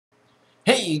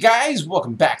Hey guys,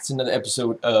 welcome back to another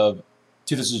episode of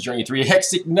Toothless Journey 3,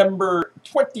 Hexxit number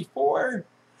 24.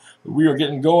 We are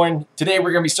getting going. Today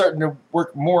we're going to be starting to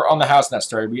work more on the house. Not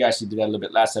started. We actually did that a little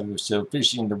bit last time. We were still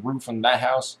finishing the roof on that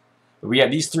house. But we have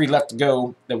these three left to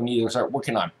go that we need to start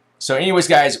working on. So anyways,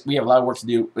 guys, we have a lot of work to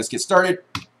do. Let's get started.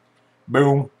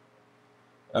 Boom.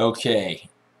 Okay.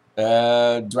 Do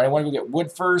I want to go get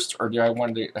wood first, or do I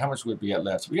want to? How much wood we got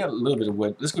left? We got a little bit of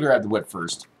wood. Let's go grab the wood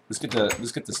first. Let's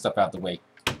get the stuff out the way.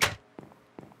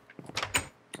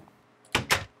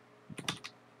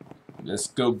 Let's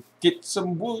go get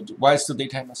some wood. Why is it still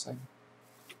daytime outside?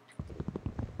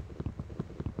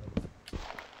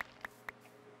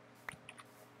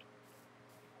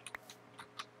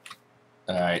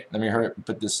 Alright, let me hurry up and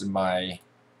put this in my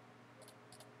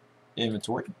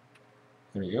inventory.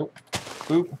 There we go.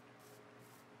 Boop.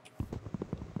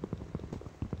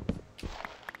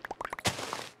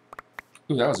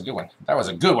 Ooh, that was a good one. That was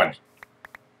a good one.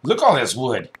 Look at all this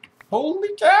wood. Holy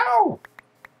cow!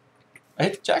 I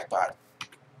hit the jackpot.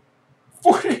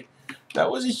 40. That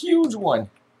was a huge one.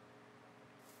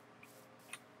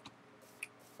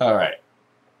 All right.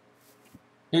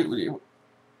 That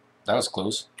was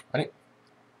close. Hold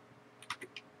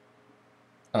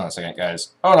on a second,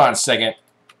 guys. Hold on a second.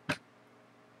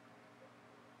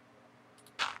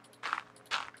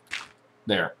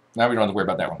 There. Now we don't have to worry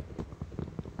about that one.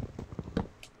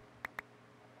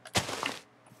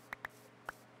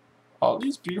 All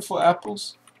these beautiful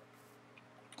apples.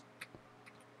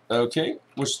 Okay,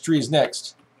 which tree is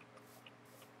next?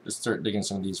 Let's start digging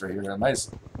some of these right here. My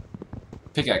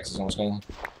pickaxe is almost going.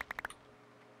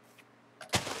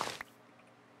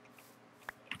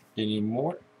 Any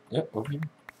more? Yep, over here.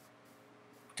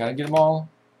 Gotta get them all.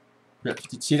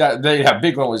 See that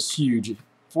big one was huge.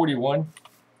 41.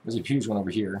 There's a huge one over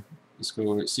here. Let's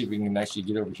go see if we can actually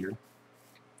get over here.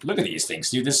 Look at these things,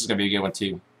 dude. This is gonna be a good one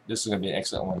too. This is gonna be an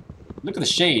excellent one. Look at the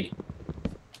shade.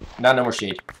 Now no more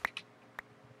shade.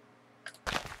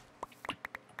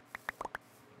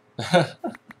 They're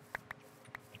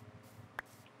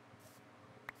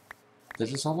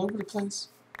just all over the place.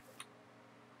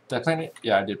 Did I plant it?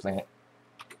 Yeah, I did plant it.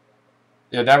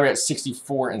 Yeah, now we're at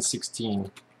 64 and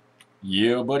 16.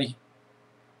 Yeah, buddy.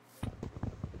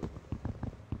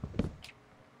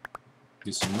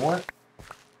 Do some more.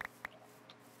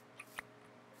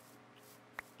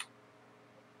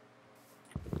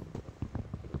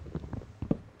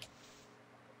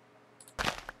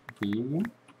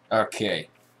 Boom. Okay.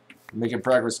 Making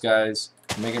progress, guys.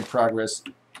 Making progress.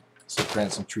 Let's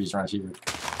plant some trees around here.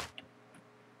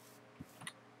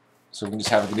 So we can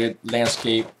just have a good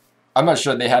landscape. I'm not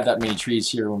sure they had that many trees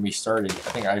here when we started. I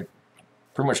think I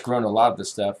pretty much grown a lot of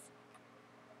this stuff.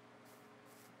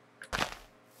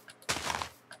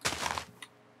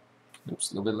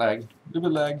 Oops, a little bit lag. A little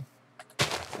bit lag.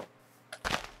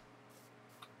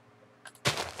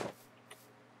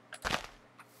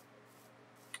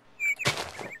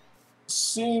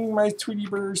 Sing, my Tweety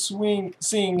bird, swing,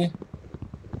 sing.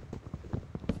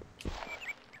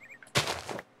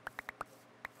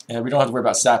 And we don't have to worry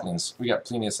about saplings. We got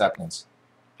plenty of saplings.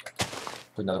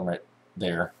 Put another one right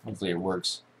there. Hopefully it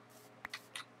works.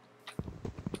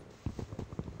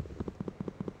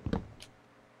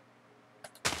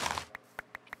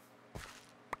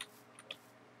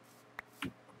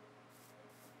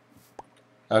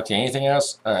 Okay, anything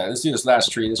else? Alright, let's do this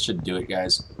last tree. This should do it,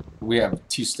 guys. We have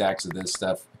 2 stacks of this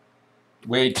stuff.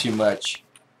 Way too much.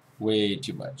 Way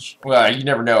too much. Well, you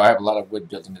never know. I have a lot of wood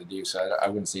building to do, so I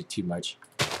wouldn't say too much.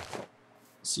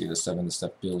 Let's see if this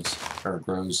stuff builds or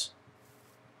grows.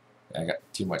 I got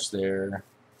too much there.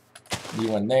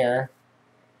 New one there.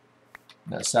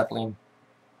 That sapling.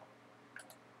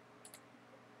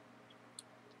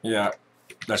 Yeah,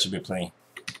 that should be plenty.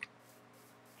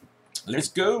 Let's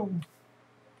go.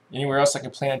 Anywhere else I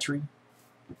can plant a tree?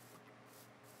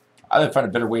 I gotta find a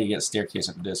better way to get a staircase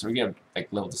up to this. So we gotta like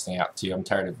level this thing out too. I'm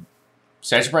tired of.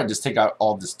 So I should probably just take out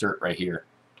all this dirt right here.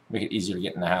 Make it easier to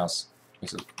get in the house.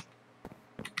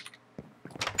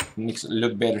 Makes it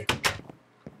look better.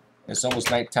 It's almost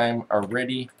nighttime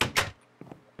already.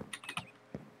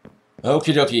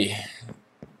 Okie dokie.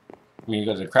 We can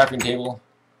go to the crafting table.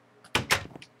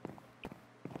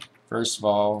 First of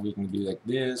all, we can do like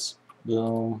this.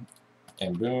 Boom.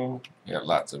 And boom. We have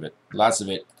lots of it. Lots of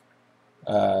it.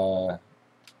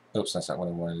 Oops, that's not what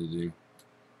I wanted to do.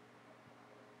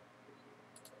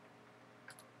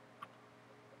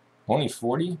 Only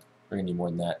 40? We're gonna need more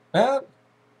than that.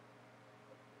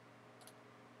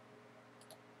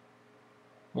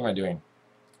 What am I doing?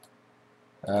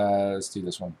 Let's do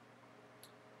this one.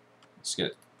 Let's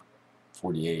get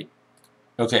 48.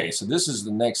 Okay, so this is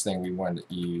the next thing we wanted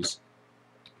to use.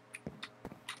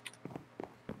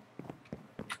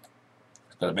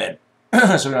 go to bed. So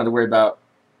we don't have to worry about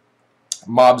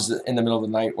mobs in the middle of the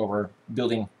night while we're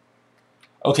building.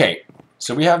 Okay,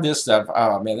 so we have this stuff.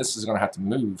 Oh man, this is going to have to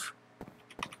move.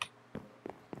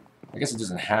 I guess it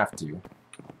doesn't have to.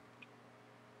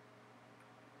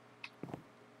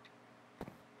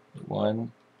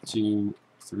 1, 2,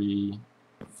 3,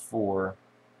 4.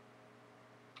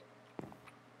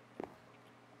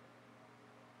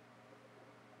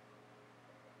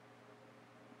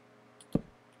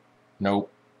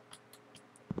 Nope.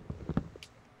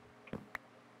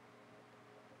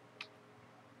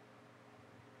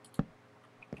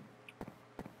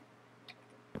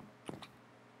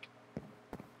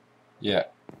 Yeah,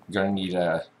 gonna need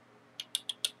a.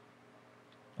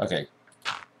 Okay.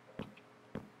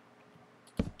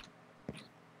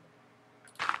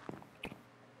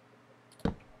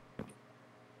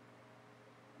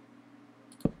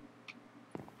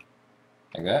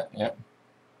 Like that, yep.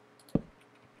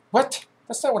 What?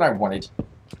 That's not what I wanted.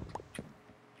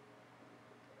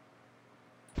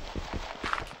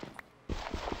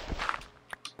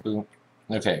 Boom.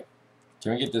 Okay.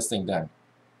 Can we get this thing done?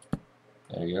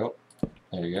 There you go.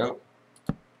 There you go.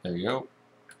 There you go.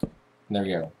 There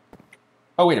you go.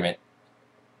 Oh, wait a minute.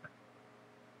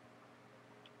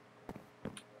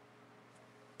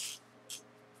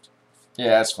 Yeah,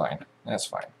 that's fine. That's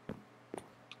fine.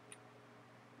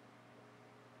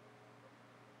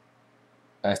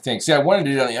 I think. See, I wanted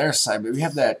to do it on the other side, but we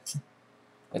have that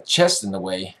chest in the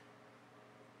way.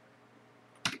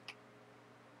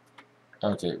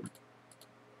 Okay.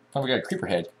 Oh, we got a creeper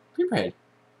head. Creeper head.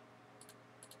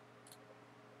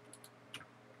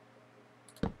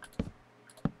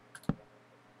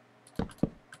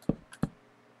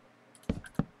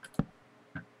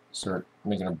 Start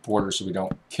making a border so we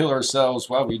don't kill ourselves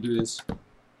while we do this.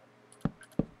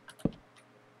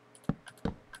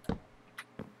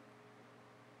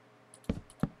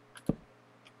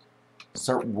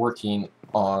 Start working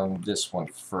on this one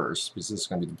first, because this is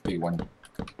going to be the big one.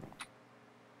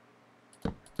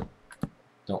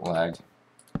 Don't lag.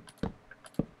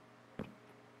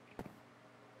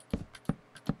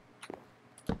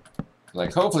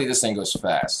 Like, hopefully this thing goes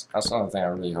fast. That's the only thing I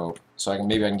really hope. So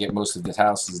maybe I can get most of the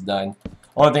houses done.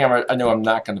 Only thing I know I'm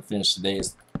not going to finish today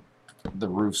is the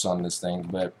roofs on this thing,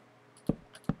 but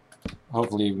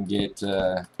hopefully we can get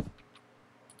a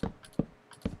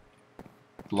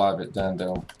lot of it done,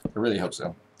 though. I really hope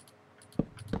so.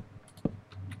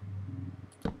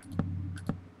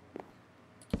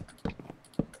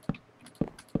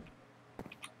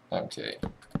 Okay.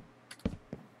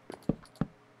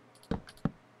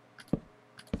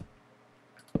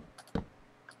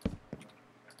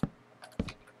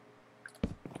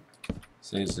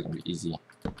 So this is going to be easy.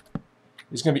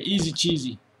 It's going to be easy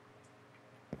cheesy.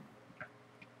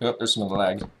 Oh, there's some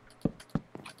lag.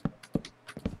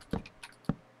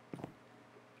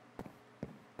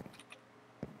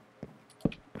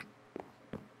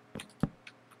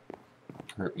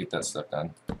 Get that stuff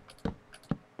done.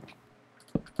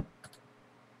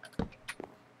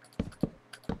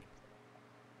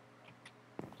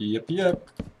 Yep, yep.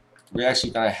 We're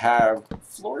actually going to have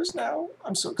floors now.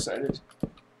 I'm so excited.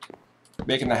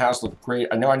 Making the house look great.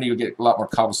 I know I need to get a lot more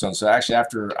cobblestone. So actually,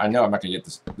 after I know I'm not going to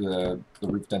get the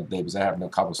roof done today because I have no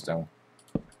cobblestone.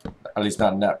 At least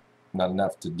not enough. Not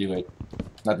enough to do it.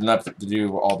 Not enough to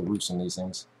do all the roofs on these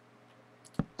things.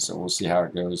 So we'll see how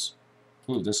it goes.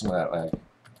 Ooh, there's some of that lag.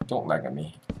 Don't lag at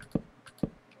me.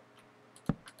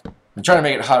 I'm trying to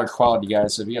make it higher quality,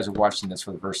 guys. So if you guys are watching this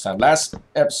for the first time, last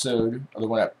episode, or the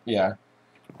one that, yeah,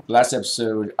 last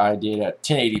episode I did at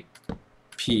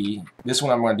 1080p. This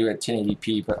one I'm going to do at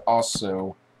 1080p, but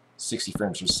also 60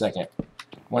 frames per second.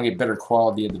 I want to get better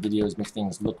quality of the videos, make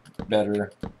things look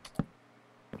better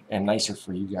and nicer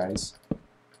for you guys.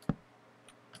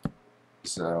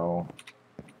 So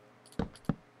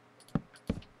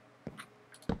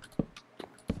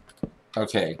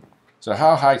okay, so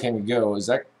how high can we go? Is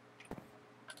that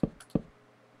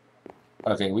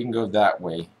okay? We can go that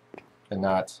way and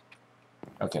not.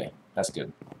 Okay, that's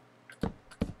good.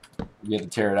 We have to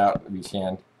tear it out. We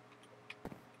can.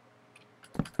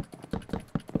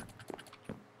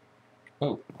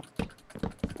 Oh.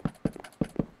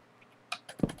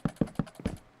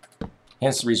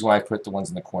 Hence the reason why I put the ones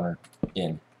in the corner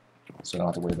in, so I don't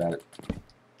have to worry about it.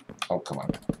 Oh, come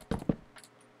on.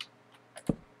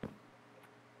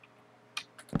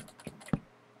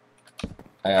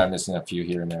 I'm missing a few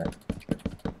here and there.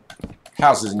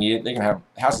 Houses need it. They can have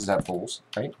houses have holes,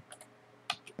 right?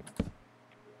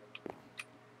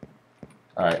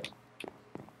 All right.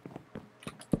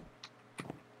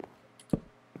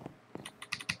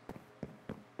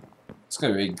 It's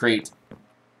gonna be a great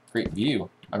view.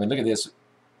 I mean, look at this.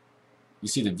 You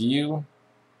see the view?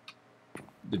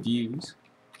 The views.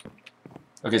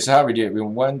 Okay, so how do we do it? We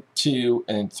went 1, 2,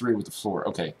 and then 3 with the floor.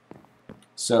 Okay.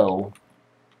 So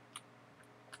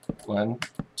 1,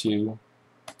 2,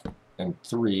 and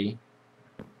 3.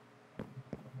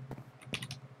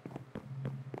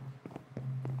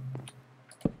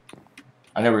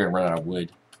 I know we're gonna run out of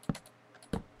wood.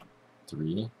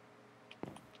 3.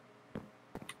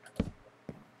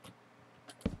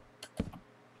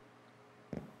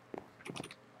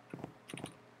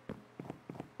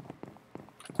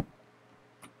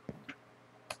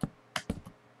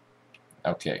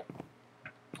 Okay.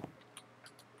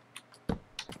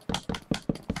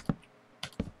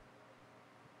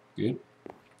 Good.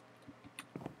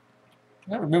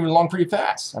 Yeah, we're moving along pretty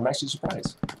fast. I'm actually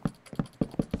surprised.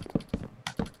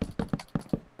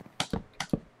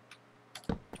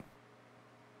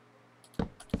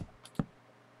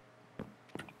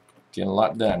 Getting a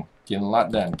lot done. Getting a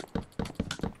lot done.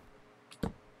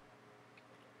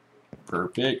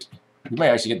 Perfect. We might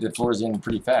actually get the floors in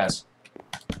pretty fast.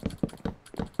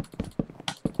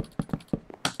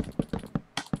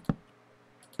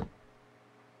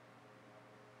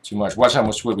 Too much. Watch how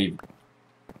much wood we...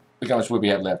 Look how much wood we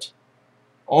have left.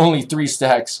 Only 3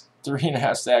 stacks.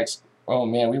 3.5 stacks. Oh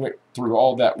man, we went through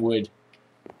all that wood.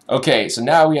 Okay, so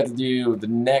now we have to do the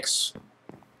next...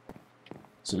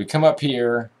 So we come up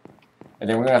here, and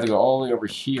then we're going to have to go all the way over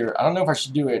here. I don't know if I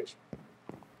should do it...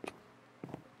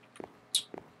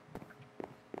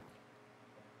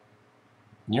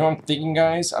 You know what I'm thinking,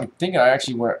 guys? I'm thinking I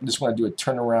actually just want to do a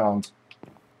turnaround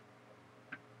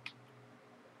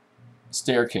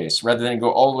staircase rather than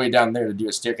go all the way down there to do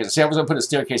a staircase. See, I was going to put a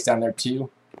staircase down there too,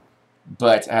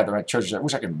 but I had the right treasures. I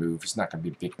wish I could move. It's not going to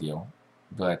be a big deal,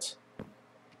 but...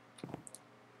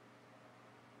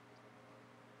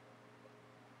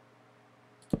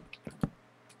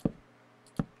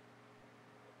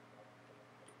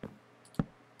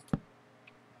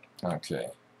 Okay.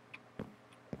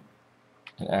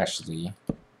 And actually...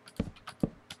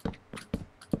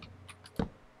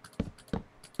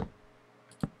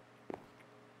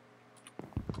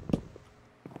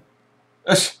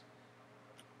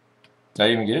 Did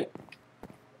I even get it?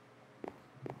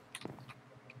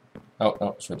 Oh,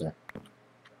 no, it's right there.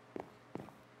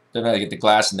 Doesn't have to get the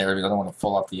glass in there because I don't want to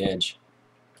fall off the edge.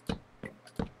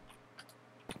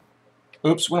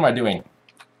 Oops, what am I doing?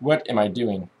 What am I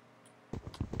doing?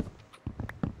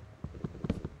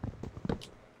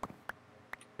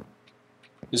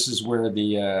 This is where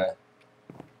the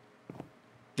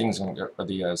thing's gonna go, or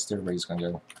the stairway is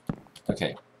gonna go.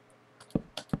 Okay.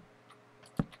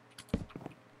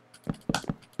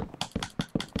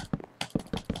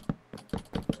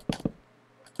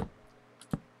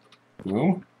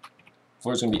 Boom.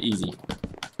 Floor's gonna be easy.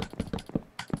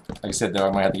 Like I said, though,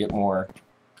 I might have to get more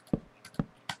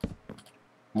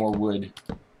wood.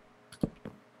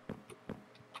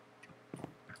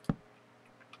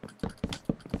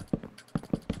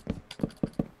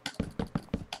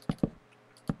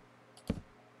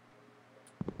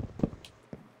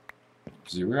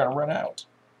 See, we're gonna run out.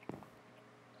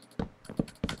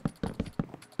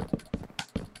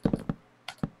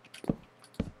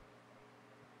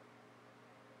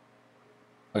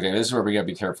 Okay, this is where we gotta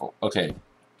be careful. Okay.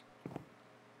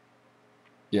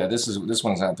 Yeah, this one's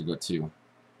gonna have to go too.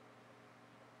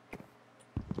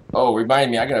 Oh,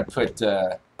 remind me, I gotta put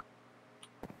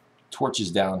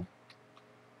torches down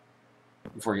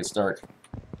before it gets dark,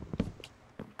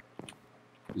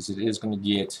 because it is gonna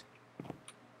get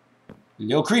a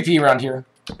little creepy around here.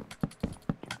 I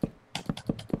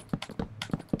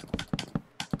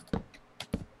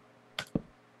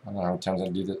don't know how many times I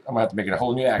do this. I'm gonna have to make it a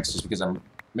whole new axe just because I'm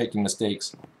making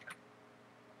mistakes.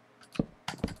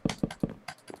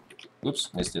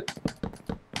 Oops, missed it.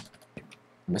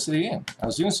 Missed it again. I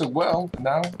was doing so well, but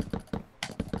now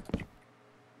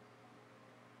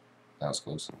that was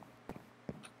close.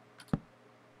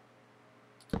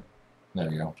 There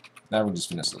we go. Now we'll just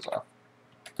finish those off.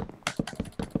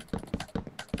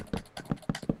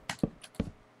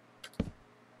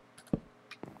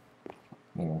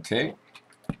 Okay.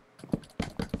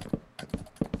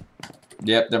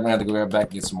 Yep, then we're gonna have to go back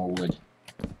and get some more wood.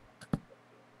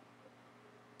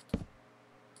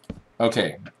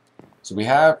 Okay, so we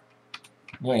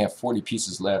only have 40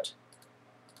 pieces left.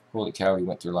 Holy cow, we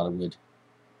went through a lot of wood.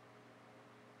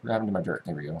 What happened to my dirt?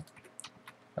 There we go.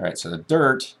 Alright, so the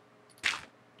dirt.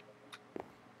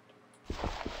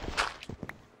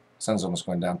 Sun's almost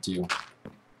going down too.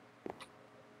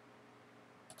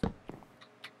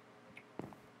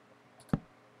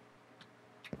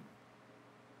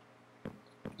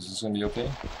 Is this going to be okay?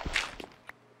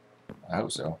 I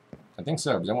hope so. I think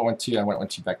so, because I went 2, I went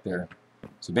 2 back there.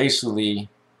 So basically,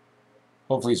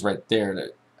 hopefully it's right there.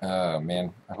 That,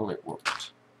 man, I hope it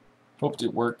worked. Hoped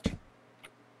it worked.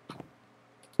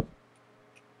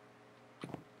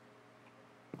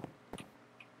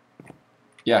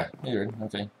 Yeah, you're good.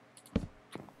 Okay.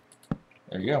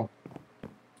 There you go.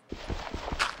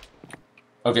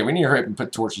 Okay, we need to hurry up and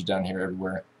put torches down here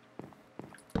everywhere.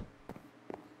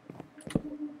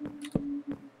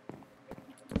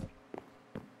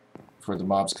 Before the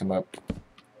mobs come up.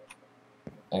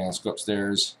 And let's go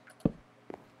upstairs.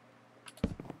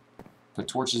 Put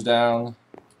torches down.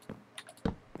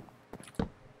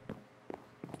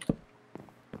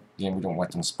 Again, we don't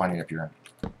want them spawning up here.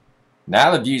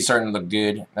 Now the view's starting to look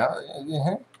good. Now,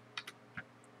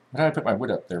 what did I put my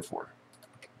wood up there for?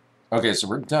 Okay, so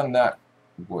we're done that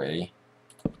way.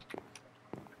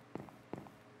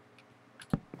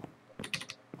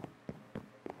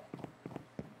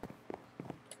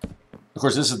 Of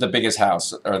course, this is the biggest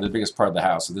house, or the biggest part of the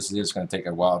house, so this is going to take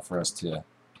a while for us to,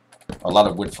 a lot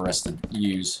of wood for us to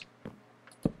use.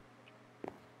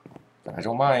 But I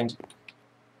don't mind.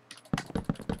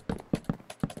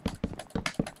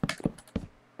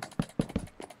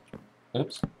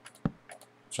 Oops.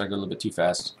 Try to go a little bit too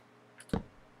fast.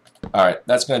 Alright,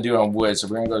 that's going to do it on wood, so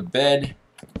we're going to go to bed.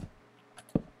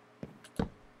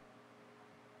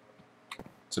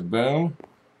 So boom.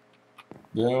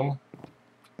 Boom.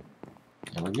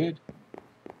 And we're good.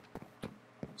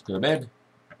 Let's go to bed.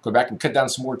 Go back and cut down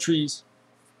some more trees.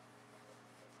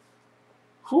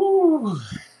 Whew.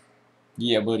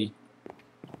 Yeah, buddy.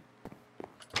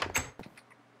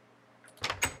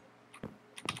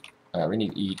 Alright, we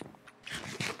need to eat.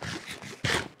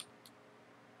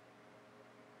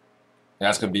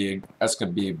 That's gonna be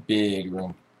a big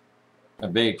room. A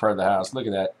big part of the house. Look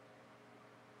at that.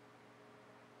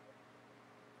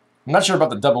 I'm not sure about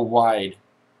the double wide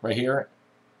right here.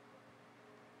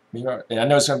 I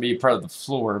know it's gonna be part of the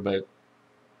floor, but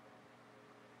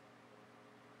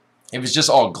if it's just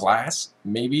all glass,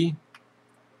 maybe.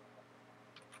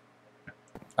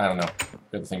 I don't know.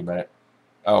 We have to think about it.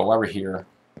 Oh, while we're here,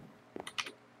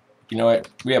 you know what?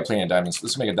 We have plenty of diamonds.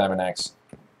 Let's make a diamond axe.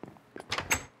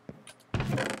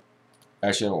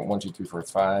 Actually, I want 1, 2, 3, 4,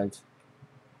 5.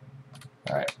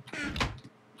 All right.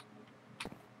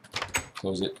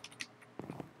 Close it.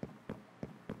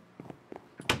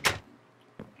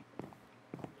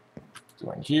 Go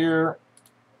in here.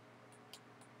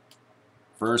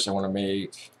 First, I want to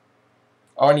make.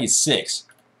 Oh, I need 6.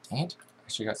 Dang it! I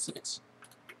actually got 6.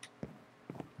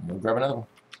 I'm gonna grab another one.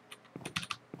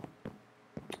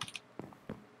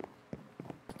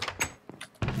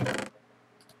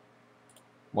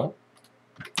 What?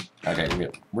 Okay, we're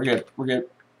good. We're good. We're good.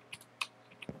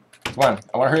 Come on.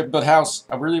 I want to hurry up and build a house.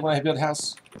 I really want to build a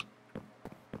house.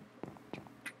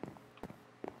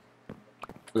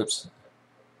 Oops.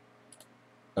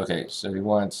 Okay, so we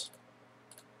want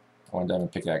one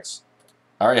diamond pickaxe.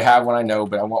 I already have one, I know,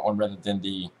 but I want one rather than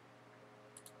the.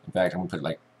 In fact, I'm gonna put it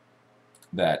like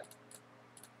that.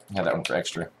 Have that one for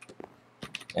extra.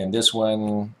 And this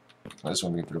one we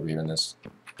can put over here in this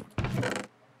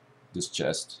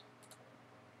chest.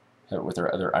 Have it with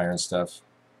our other iron stuff.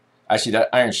 Actually, that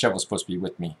iron shovel is supposed to be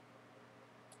with me.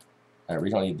 Alright, we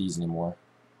don't need these anymore.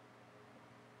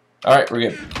 Alright, we're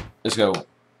good. Let's go.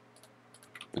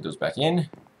 Put those back in.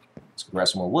 Let's go grab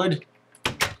some more wood.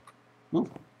 Ooh,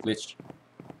 glitched.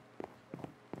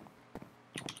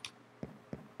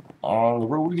 On the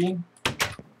road again.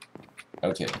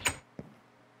 Okay.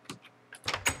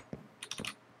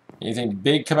 Anything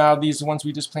big come out of these ones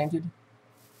we just planted?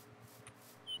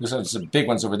 There's some big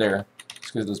ones over there. It's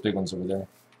because of those big ones over there.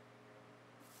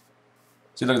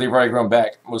 See, look, they've already grown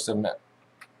back. Most of them.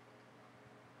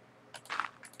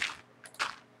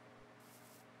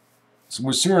 So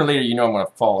sooner or later, you know I'm going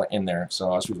to fall in there.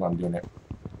 So that's the reason why I'm doing it.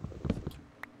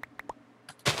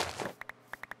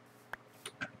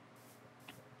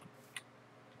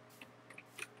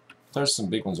 There's some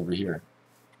big ones over here.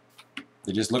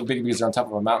 They just look big because they're on top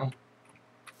of a mountain.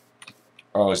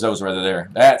 Oh, it's those right there.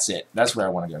 That's it. That's where I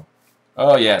want to go.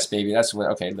 Oh, yes, baby. That's what.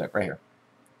 Okay, look, right here.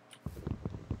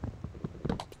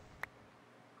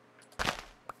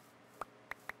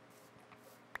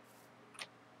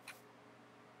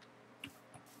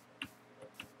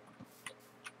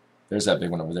 There's that big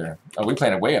one over there. Oh, we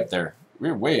planted way up there.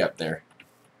 We're way up there.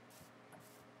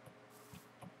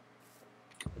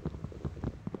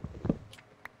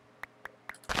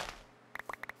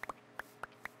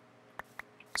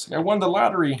 I won the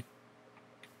lottery.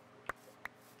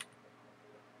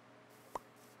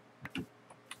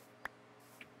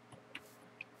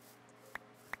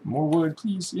 More wood,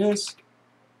 please. Yes.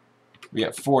 We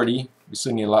got 40. We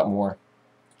still need a lot more.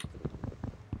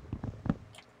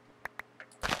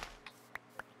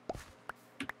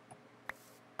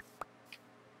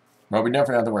 Well, we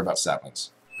never have to worry about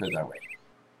saplings. Put it that way.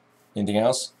 Anything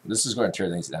else? This is going to tear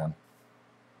things down.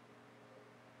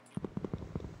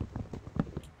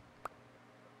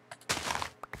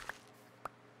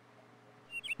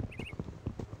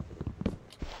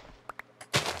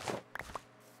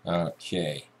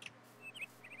 Okay.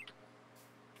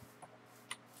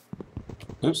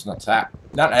 Oops, not that.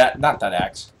 Not that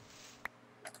axe.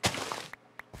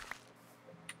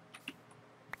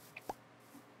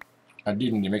 I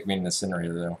do need to make me an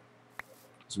incinerator though,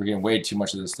 because we're getting way too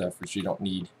much of this stuff which we don't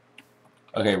need.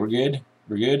 Okay, we're good.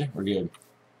 We're good. We're good.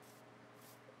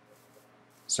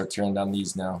 Start tearing down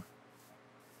these now.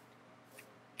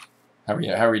 How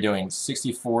are we doing?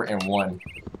 64 and 1.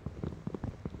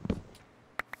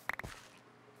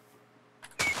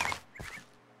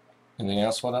 Anything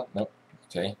else fall out? Nope.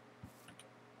 Okay.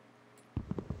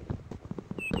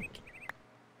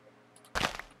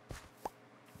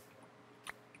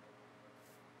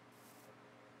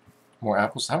 More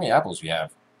apples? How many apples we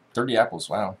have? 30 apples.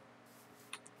 Wow.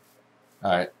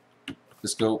 Alright.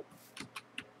 Let's go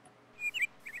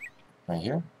right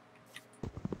here.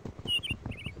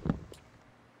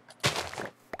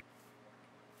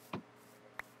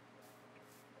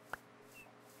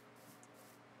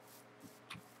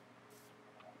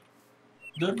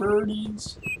 The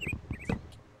birdies.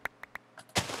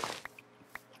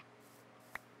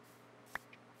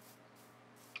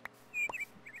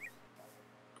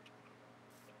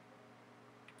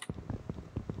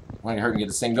 I want to hurry and get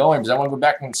this thing going because I want to go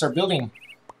back and start building.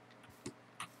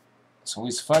 It's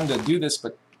always fun to do this,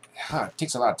 but it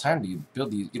takes a lot of time to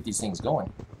build these, get these things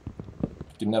going.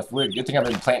 Get enough wood. Good thing I've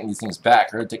been planting these things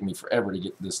back, or it would take me forever to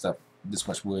get this stuff, this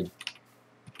much wood.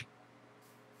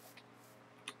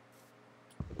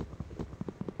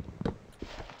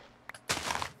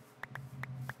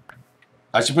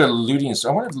 I should put a looting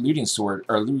sword. I wonder if the looting sword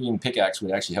or looting pickaxe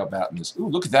would actually help out in this. Ooh,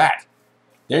 look at that!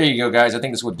 There you go, guys. I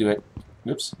think this will do it.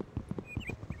 Oops.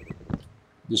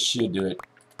 This should do it.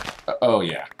 Oh,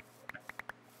 yeah.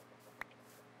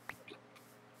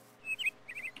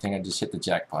 I think I just hit the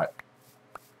jackpot.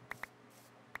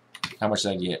 How much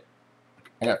did I get?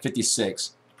 I got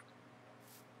 56.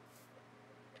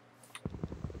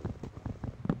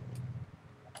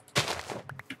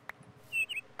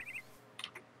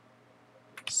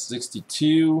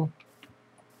 $62.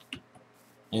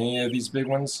 Any of these big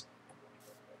ones?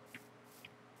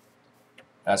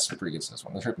 That's pretty good. This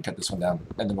one. Let's hurry and cut this one down,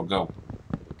 and then we'll go.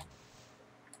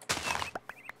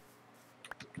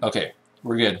 Okay,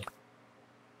 we're good.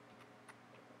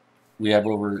 We have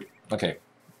over. Okay,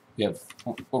 we have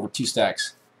over 2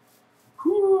 stacks.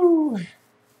 Whoo!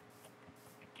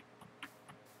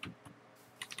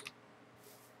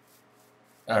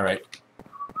 All right.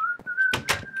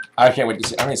 I can't wait to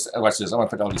see. I'm gonna watch this. I'm gonna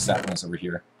put all these saplings over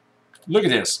here. Look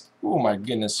at this. Oh my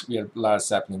goodness, we have a lot of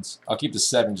saplings. I'll keep the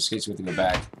 7 just in case we have to go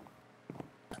back.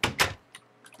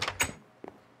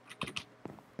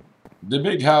 The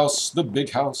big house, the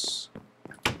big house.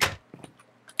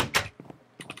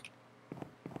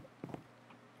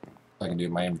 I can do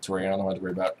my inventory. I don't know what to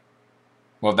worry about.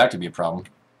 Well, that could be a problem.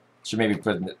 Should maybe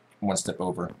put it 1 step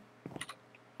over.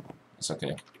 It's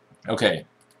okay. Okay.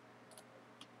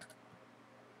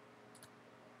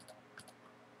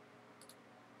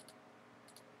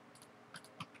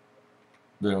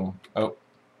 Boom. Oh.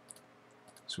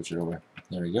 Switch it over.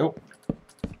 There we go.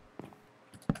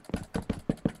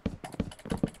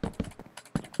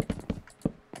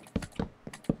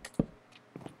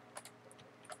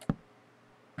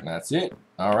 And that's it.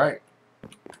 All right.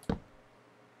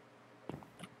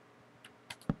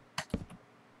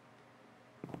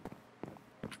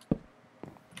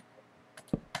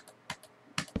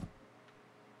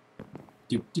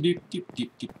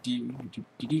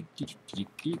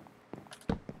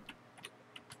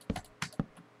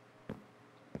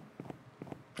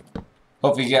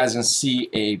 Hopefully you guys can see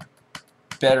a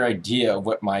better idea of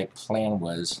what my plan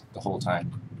was the whole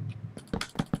time.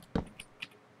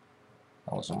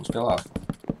 Almost fell off.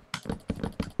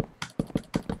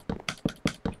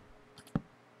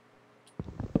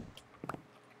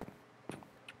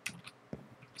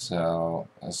 So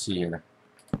let's see here.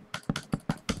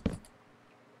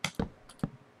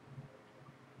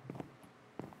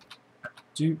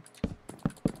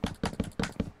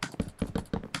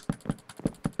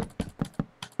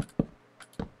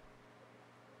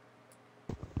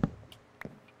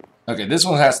 Okay, this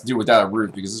one has to do without a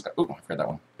roof because it's got, oh, I forgot that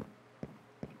one.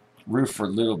 Roof for a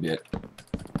little bit.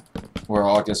 Where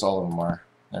I guess all of them are.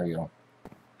 There we go.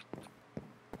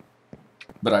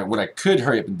 But what I could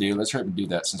hurry up and do, let's hurry up and do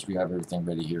that since we have everything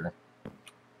ready here.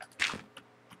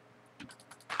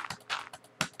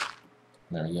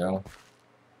 There we go.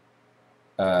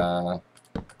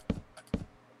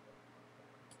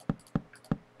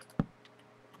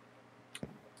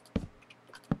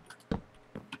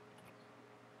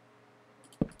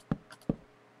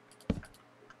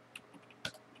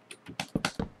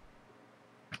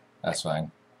 That's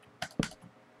fine.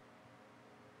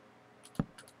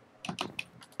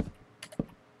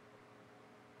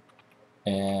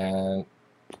 And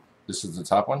this is the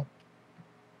top one.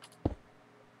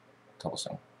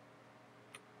 Cobblestone.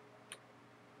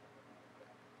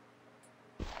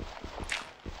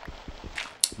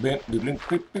 Boop, boop, boop,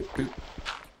 boop, boop, boop.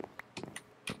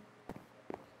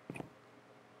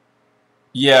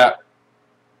 Yeah,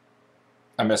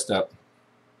 I messed up.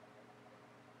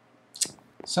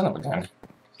 Son of a gun.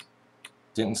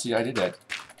 Didn't see I did that.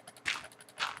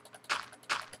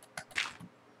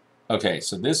 Okay,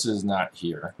 so this is not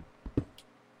here.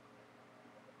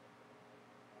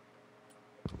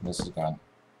 This is gone.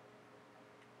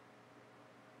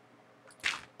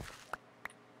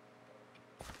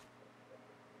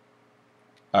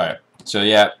 Alright, so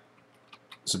yeah.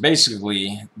 So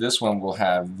basically, this one will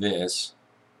have this.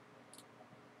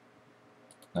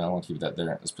 No, I won't keep that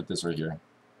there. Let's put this right here.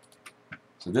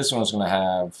 So this one's going to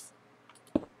have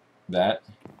that.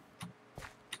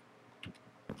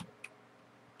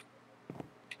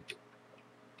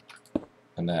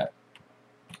 And that.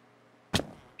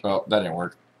 Well, that didn't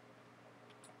work.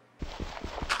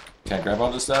 Can I grab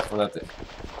all this stuff? Or that thing?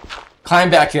 Climb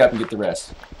back up and get the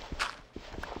rest.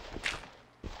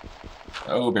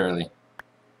 Oh, barely.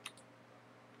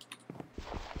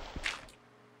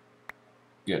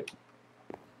 Good.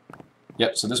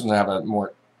 Yep, so this one's going to have a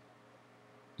more...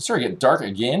 It's starting to get dark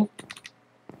again?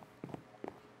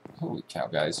 Holy cow,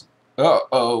 guys.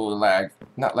 Oh, lag.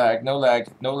 Not lag, no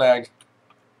lag, no lag.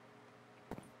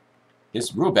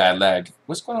 It's real bad lag.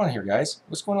 What's going on here, guys?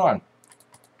 What's going on?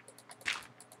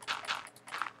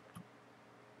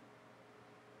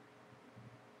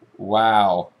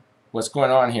 Wow. What's going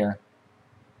on here?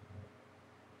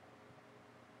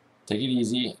 Take it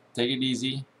easy. Take it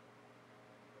easy.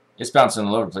 It's bouncing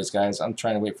all over the place, guys. I'm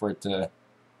trying to wait for it to...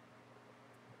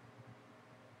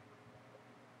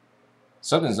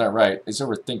 Something's not right. It's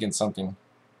overthinking something.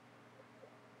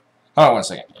 Hold on one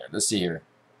second here. Let's see here.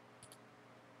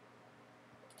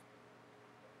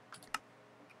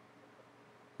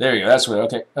 There you go. That's what.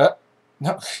 Okay.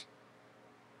 No.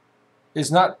 It's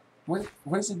not.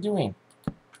 What is it doing?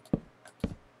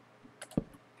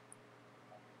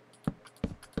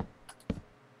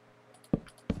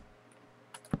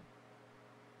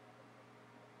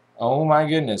 Oh my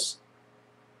goodness.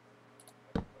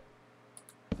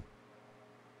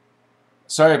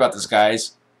 Sorry about this,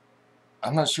 guys.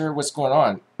 I'm not sure what's going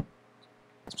on. I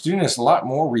was doing this a lot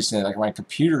more recently. Like my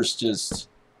computer's just...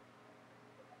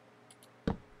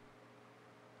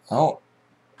 Oh.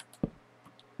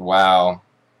 Wow.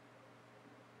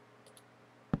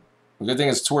 The good thing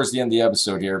is towards the end of the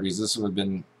episode here, because this would have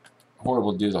been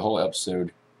horrible to do the whole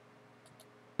episode.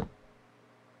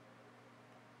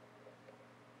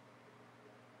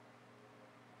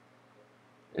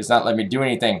 It's not letting me do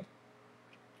anything.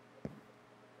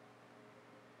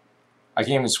 I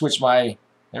can't even switch my...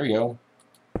 There we go.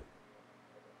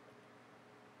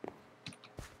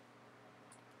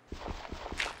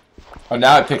 Oh,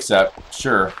 now it picks up.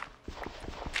 Sure.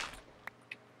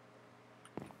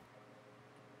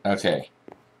 Okay.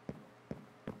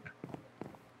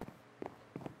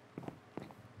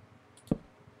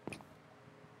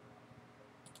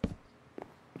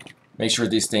 Make sure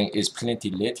this thing is plenty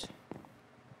lit.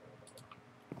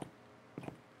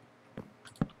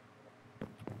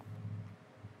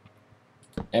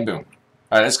 And boom.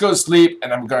 Alright, let's go to sleep,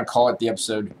 and I'm going to call it the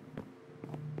episode.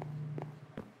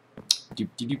 Doop,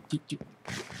 doop, doop, doop,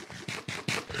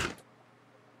 doop.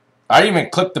 I didn't even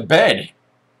click the bed.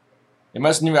 It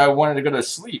must knew I wanted to go to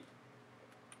sleep.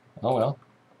 Oh well.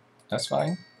 That's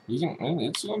fine. You can.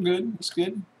 It's all good. It's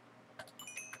good.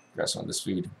 Grab some of this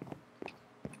food.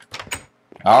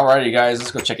 Alrighty, guys.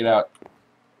 Let's go check it out.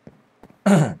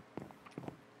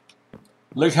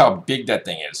 Look how big that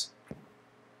thing is.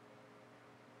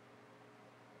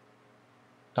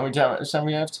 How many time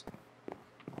we have?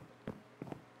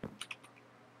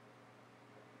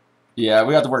 Yeah,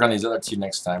 we have to work on these other two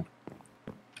next time.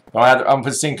 I'm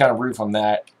put the same kind of roof on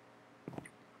that.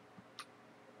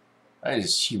 That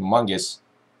is humongous.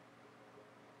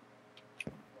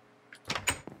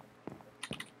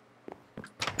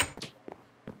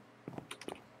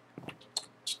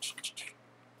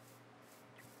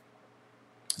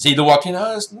 See the walk-in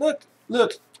house.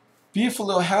 Look, beautiful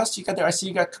little house you got there. I see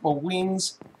you got a couple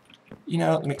wings. You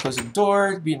know, let me close the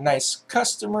door. Be a nice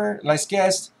customer, nice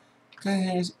guest.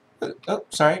 Oh,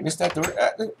 sorry, missed that door.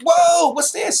 Whoa,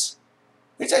 what's this?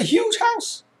 It's a huge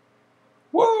house.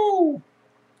 Whoa.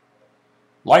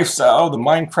 Lifestyle, the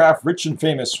Minecraft rich and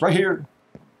famous, right here.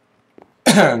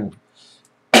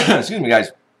 Excuse me,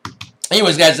 guys.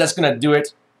 Anyways, guys, that's gonna do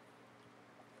it.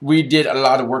 We did a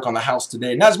lot of work on the house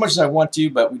today. Not as much as I want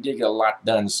to, but we did get a lot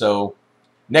done. So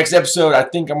next episode, I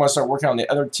think I'm going to start working on the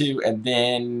other two and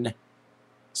then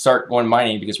start going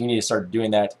mining because we need to start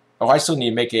doing that. Oh, I still need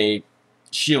to make a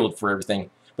shield for everything.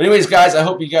 But anyways, guys, I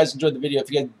hope you guys enjoyed the video. If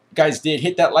you guys did,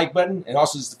 hit that like button. And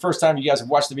also, this is the first time you guys have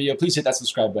watched the video, please hit that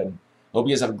subscribe button. Hope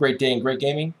you guys have a great day and great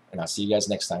gaming. And I'll see you guys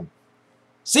next time.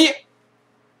 See ya!